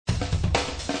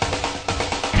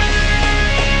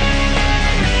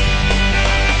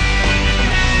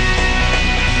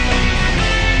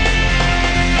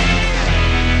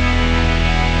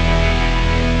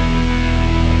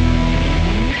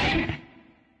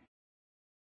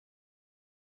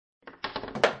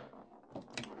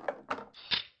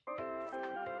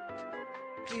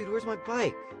Dude, where's my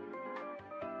bike?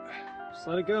 Just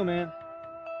let it go, man.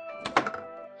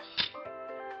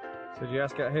 So did you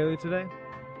ask out Haley today?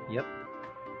 Yep.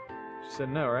 She said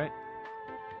no, right?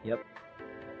 Yep.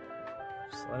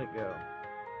 Just let it go.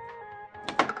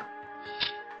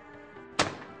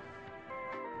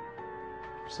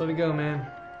 Just let it go, man.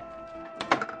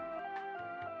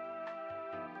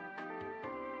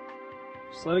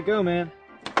 Just let it go, man.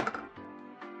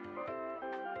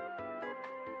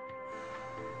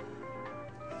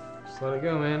 Just let it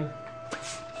go, man.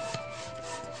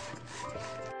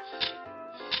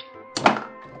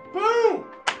 Boom!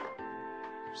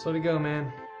 Just let it go,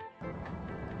 man.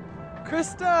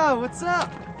 Krista, what's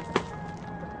up?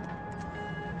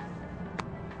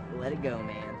 Let it go,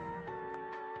 man.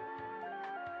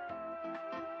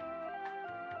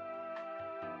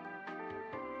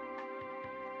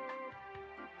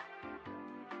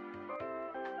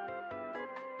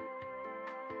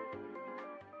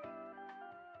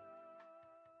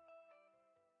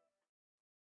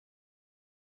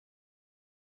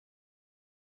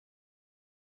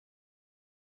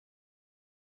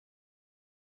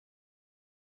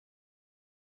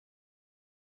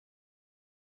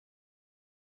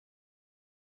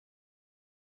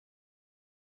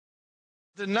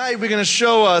 Tonight we're going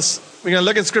to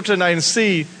look at scripture tonight and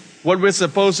see what we're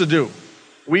supposed to do.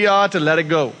 We are to let it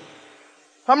go.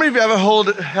 How many of you ever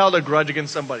held a grudge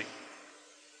against somebody?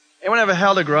 Anyone ever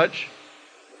held a grudge?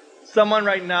 Someone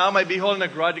right now might be holding a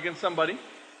grudge against somebody.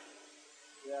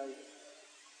 Yeah.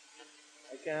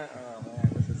 I can't, oh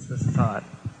man, this is hard.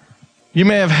 You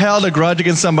may have held a grudge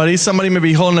against somebody. Somebody may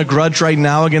be holding a grudge right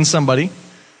now against somebody.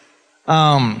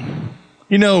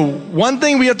 You know, one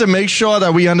thing we have to make sure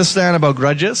that we understand about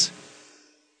grudges,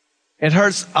 it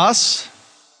hurts us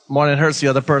more than it hurts the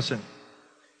other person.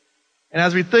 And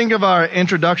as we think of our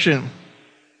introduction,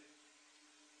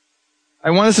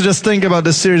 I want us to just think about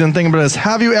this series and think about this.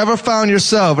 Have you ever found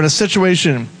yourself in a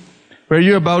situation where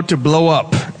you're about to blow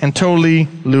up and totally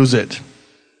lose it?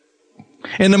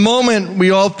 In the moment,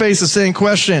 we all face the same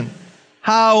question.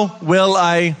 How will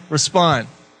I respond?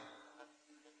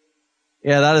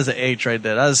 Yeah, that is an H right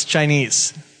there. That is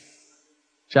Chinese.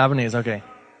 Japanese, okay.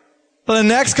 For the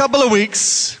next couple of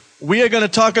weeks, we are going to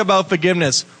talk about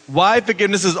forgiveness. Why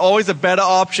forgiveness is always a better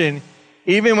option,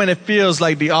 even when it feels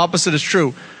like the opposite is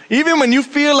true. Even when you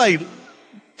feel like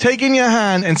taking your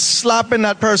hand and slapping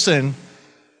that person,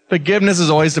 forgiveness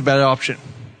is always the better option.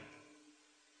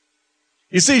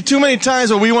 You see, too many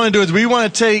times what we want to do is we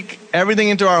want to take everything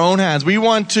into our own hands. We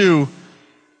want to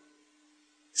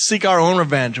seek our own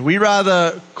revenge. We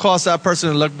rather cause that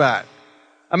person to look bad.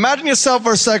 Imagine yourself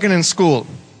for a second in school.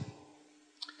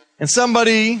 And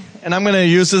somebody, and I'm going to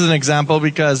use this as an example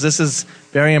because this is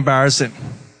very embarrassing.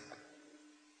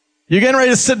 You're getting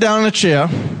ready to sit down in a chair,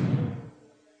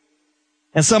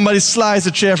 and somebody slides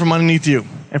the chair from underneath you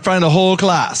in front of the whole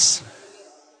class.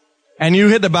 And you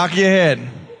hit the back of your head.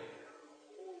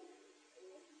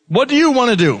 What do you want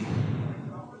to do?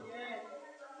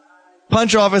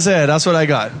 Punch off his head. That's what I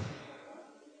got.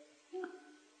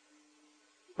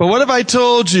 But what if I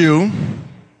told you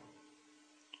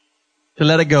to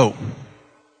let it go?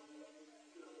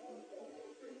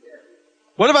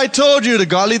 What if I told you the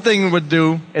godly thing we would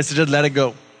do is to just let it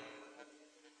go?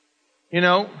 You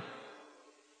know?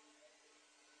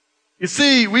 You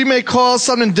see, we may call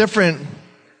something different,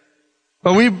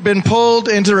 but we've been pulled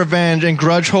into revenge and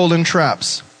grudge holding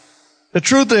traps. The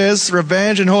truth is,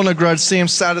 revenge and holding a grudge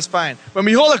seems satisfying. When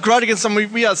we hold a grudge against someone,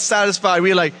 we are satisfied.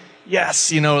 We're like,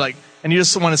 yes, you know, like, and you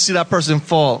just want to see that person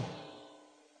fall.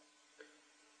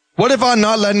 What if our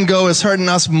not letting go is hurting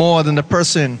us more than the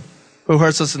person who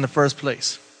hurts us in the first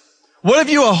place? What if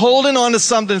you are holding on to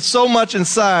something so much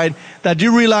inside that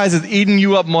you realize it's eating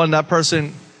you up more than that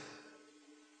person?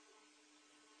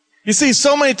 You see,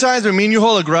 so many times when me and you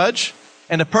hold a grudge,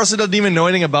 and the person doesn't even know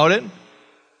anything about it,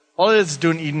 all it is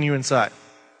doing eating you inside.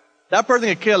 That person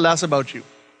can care less about you.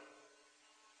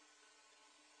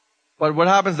 But what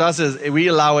happens to us is we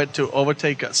allow it to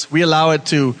overtake us. We allow it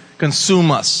to consume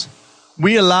us.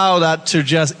 We allow that to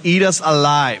just eat us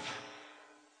alive.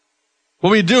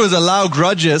 What we do is allow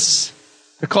grudges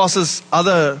to cause us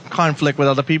other conflict with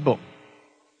other people.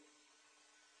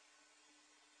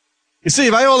 You see,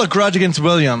 if I hold a grudge against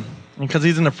William, because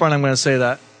he's in the front, I'm going to say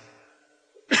that.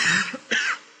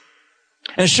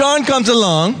 And Sean comes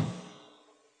along,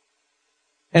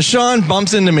 and Sean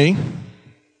bumps into me,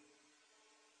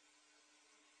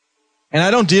 and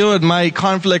I don't deal with my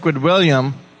conflict with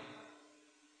William,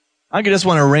 I could just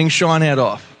want to wring Sean's head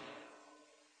off.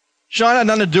 Sean had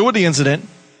nothing to do with the incident,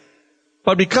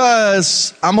 but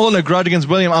because I'm holding a grudge against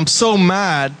William, I'm so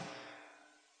mad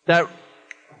that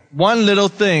one little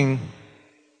thing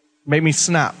made me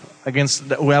snap against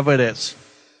whoever it is.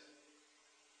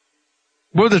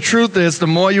 Well, the truth is, the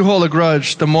more you hold a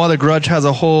grudge, the more the grudge has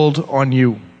a hold on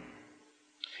you.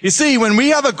 You see, when we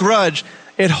have a grudge,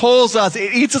 it holds us,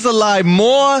 it eats us alive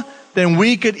more than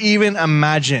we could even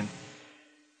imagine.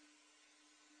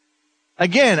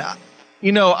 Again,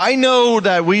 I know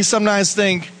that we sometimes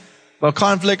think, well,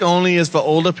 conflict only is for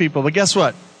older people. But guess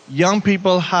what? Young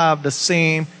people have the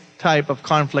same type of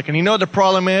conflict. And you know what the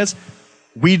problem is?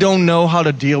 We don't know how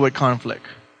to deal with conflict.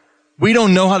 We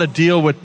don't know how to deal with